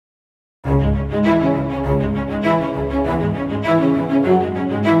Hello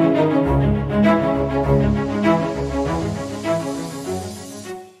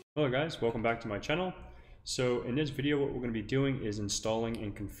guys, welcome back to my channel. So in this video what we're going to be doing is installing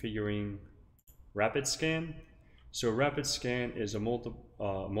and configuring RapidScan. So RapidScan is a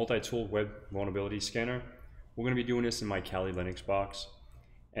multi-tool web vulnerability scanner. We're going to be doing this in my Kali Linux box,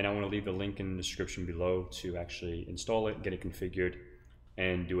 and I want to leave the link in the description below to actually install it, get it configured,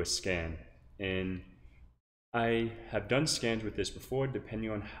 and do a scan. And I have done scans with this before,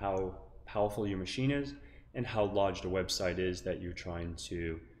 depending on how powerful your machine is and how large the website is that you're trying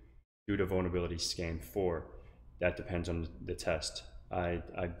to do the vulnerability scan for. That depends on the test.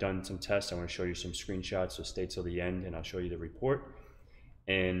 I've done some tests. I want to show you some screenshots, so stay till the end and I'll show you the report.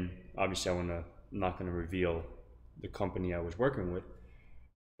 And obviously I'm not going to reveal the company I was working with,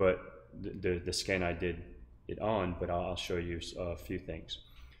 but the scan I did it on, but I'll show you a few things.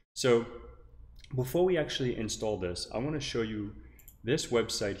 So before we actually install this, I want to show you this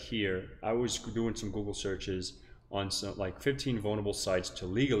website here. I was doing some Google searches on some like 15 vulnerable sites to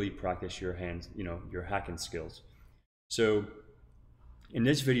legally practice your your hacking skills. So in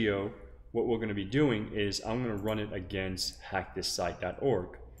this video, what we're going to be doing is I'm going to run it against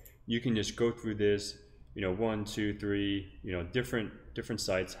hackthisSite.org. You can just go through this, 1, 2, 3, different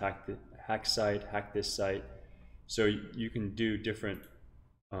sites, hack site, hack this site. So you can do different,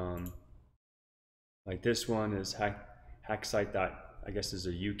 like this one is hacksite. I guess is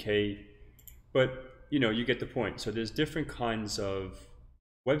a UK, but you get the point. So there's different kinds of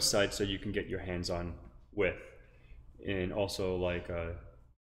websites that you can get your hands on with, and also like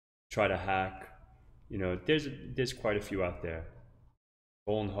try to hack. There's quite a few out there.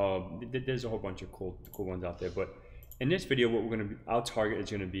 Golden Hub. There's a whole bunch of cool ones out there. But in this video, our target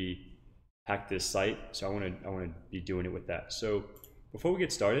is gonna be hack this site. So I want to be doing it with that. So before we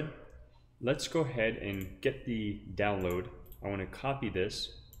get started, let's go ahead and get the download. I want to copy this.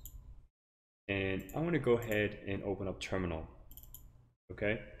 And I want to go ahead and open up Terminal.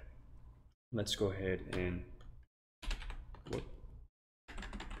 Okay, let's go ahead and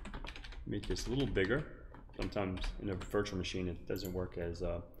make this a little bigger. Sometimes in a virtual machine it doesn't work as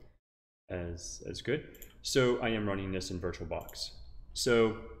good. So I am running this in VirtualBox.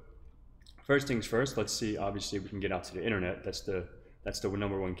 So first things first, let's see. Obviously, we can get out to the internet. That's the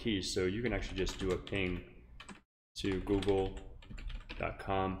 #1 key. So you can actually just do a ping to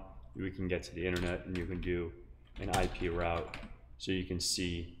google.com. We can get to the internet, and you can do an IP route, so you can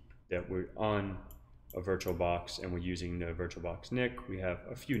see that we're on a VirtualBox and we're using the VirtualBox NIC. We have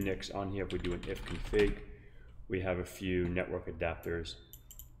a few NICs on here. If we do an ifconfig, we have a few network adapters,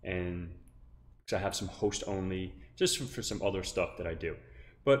 and I have some host only, just for some other stuff that I do.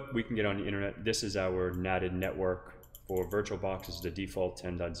 But we can get on the internet. This is our NATed network for VirtualBox. This is the default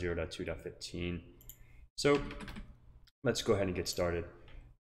 10.0.2.15. So let's go ahead and get started.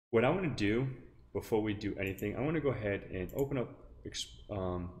 What I want to do before we do anything, I want to go ahead and open up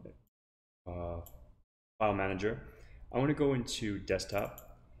File Manager. I want to go into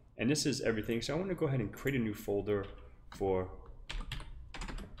Desktop, and this is everything. So I want to go ahead and create a new folder for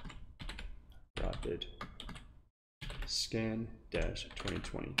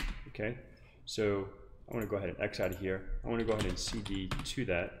RapidScan-2020. Okay, so I want to go ahead and X out of here. I want to go ahead and CD to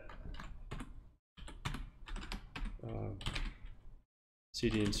that.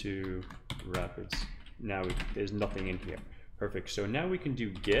 CD into Rapids. Now there's nothing in here. Perfect. So now we can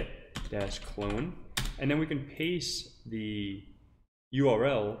do git-clone, and then we can paste the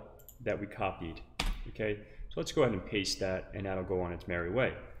URL that we copied. Okay, so let's go ahead and paste that, and that'll go on its merry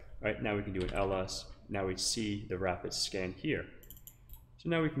way. All right, now we can do an ls. Now we see the RapidScan here. So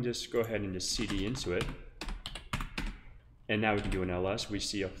now we can just go ahead and just CD into it, and now we can do an ls. We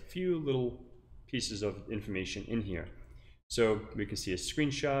see a few little pieces of information in here. So we can see a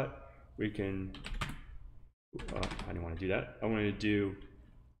screenshot. We can, I don't want to do that. I want to do,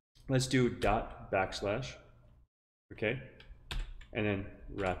 let's do // okay, and then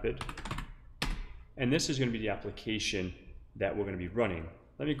rapid. And this is going to be the application that we're going to be running.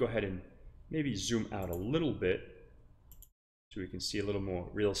 Let me go ahead and maybe zoom out a little bit so we can see a little more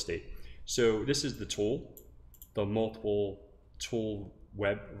real estate. So this is the tool, the multiple tool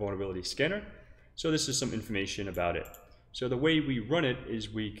web vulnerability scanner. So this is some information about it. So the way we run it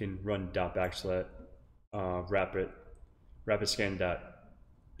is we can run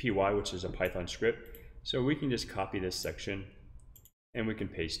RapidScan.py, which is a Python script. So we can just copy this section and we can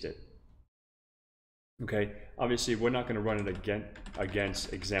paste it. Okay, obviously we're not going to run it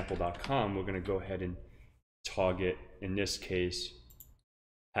against example.com. We're going to go ahead and target, in this case,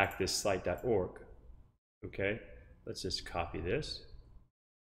 hackthisSite.org. Okay, let's just copy this.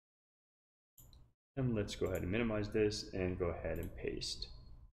 And let's go ahead and minimize this and go ahead and paste.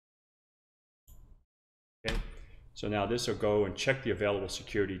 Okay, so now this will go and check the available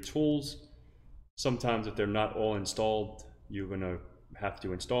security tools. Sometimes if they're not all installed, you're gonna have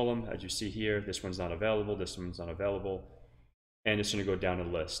to install them. As you see here, this one's not available, this one's not available, and it's gonna go down a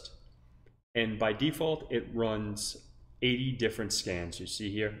list. And by default, it runs 80 different scans. You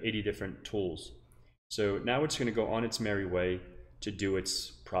see here, 80 different tools. So now it's gonna go on its merry way to do its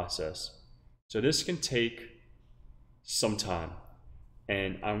process. So this can take some time.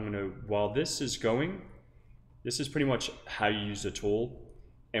 And I'm gonna, while this is going, this is pretty much how you use the tool.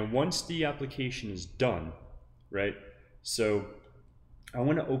 And once the application is done, right? So I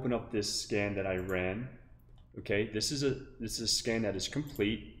wanna open up this scan that I ran. Okay, this is a scan that is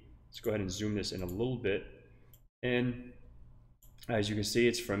complete. Let's go ahead and zoom this in a little bit. And as you can see,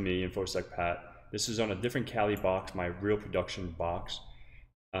 it's from me, InfoSec Pat. This is on a different Kali box, my real production box.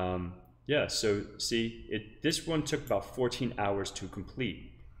 Yeah, so see, this one took about 14 hours to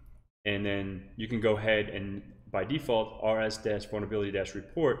complete. And then you can go ahead and by default,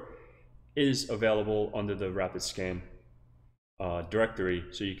 rs-vulnerability-report is available under the RapidScan directory,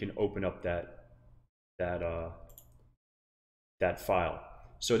 so you can open up that file.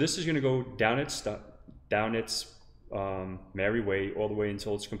 So this is going to go down its merry way all the way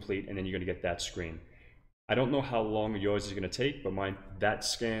until it's complete, and then you're going to get that screen. I don't know how long yours is going to take, but that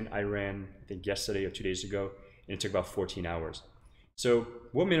scan I ran, I think yesterday or 2 days ago, and it took about 14 hours. So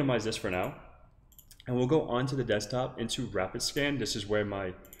we'll minimize this for now, and we'll go onto the desktop into RapidScan. This is where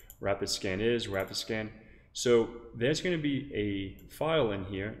my RapidScan is, RapidScan. So there's going to be a file in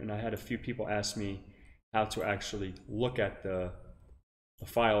here, and I had a few people ask me how to actually look at the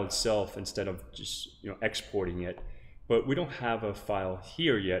file itself instead of just exporting it. But we don't have a file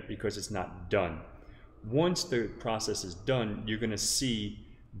here yet because it's not done. Once the process is done, you're going to see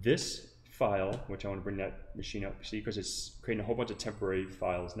this file, which I want to bring that machine up, see, because it's creating a whole bunch of temporary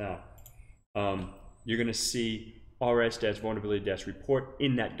files now. You're going to see rs-vulnerability-report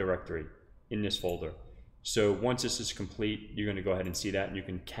in that directory, in this folder. So once this is complete, you're going to go ahead and see that, and you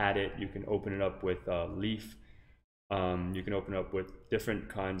can cat it, you can open it up with Leaf, you can open it up with different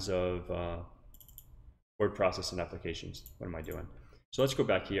kinds of word processing applications. What am I doing? So let's go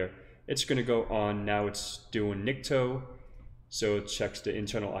back here. It's going to go on, now it's doing NICTO, so it checks the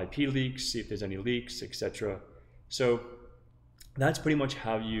internal IP leaks, see if there's any leaks, etc. So that's pretty much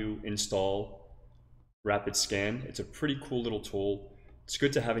how you install RapidScan. It's a pretty cool little tool. It's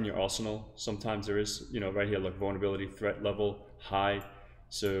good to have in your arsenal. Sometimes there is, right here, look, vulnerability threat level high.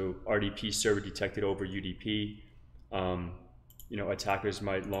 So RDP server detected over UDP. Attackers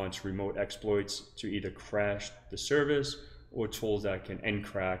might launch remote exploits to either crash the service or tools that can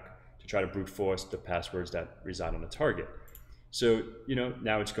encrack to try to brute force the passwords that reside on the target. So,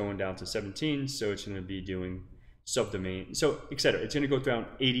 now it's going down to 17, so it's going to be doing subdomain, so etc. It's going to go down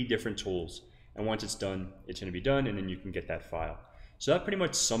 80 different tools, and once it's done, it's going to be done, and then you can get that file. So that pretty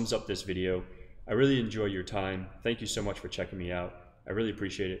much sums up this video. I really enjoy your time. Thank you so much for checking me out. I really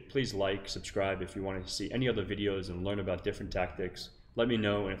appreciate it. Please like, subscribe if you want to see any other videos and learn about different tactics. Let me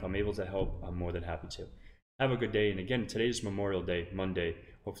know, and if I'm able to help, I'm more than happy to. Have a good day, and again, today's Memorial Day, Monday.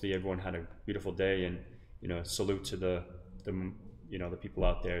 Hopefully everyone had a beautiful day, and salute to the people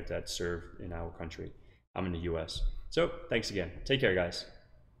out there that serve in our country. I'm in the US. So thanks again. Take care, guys.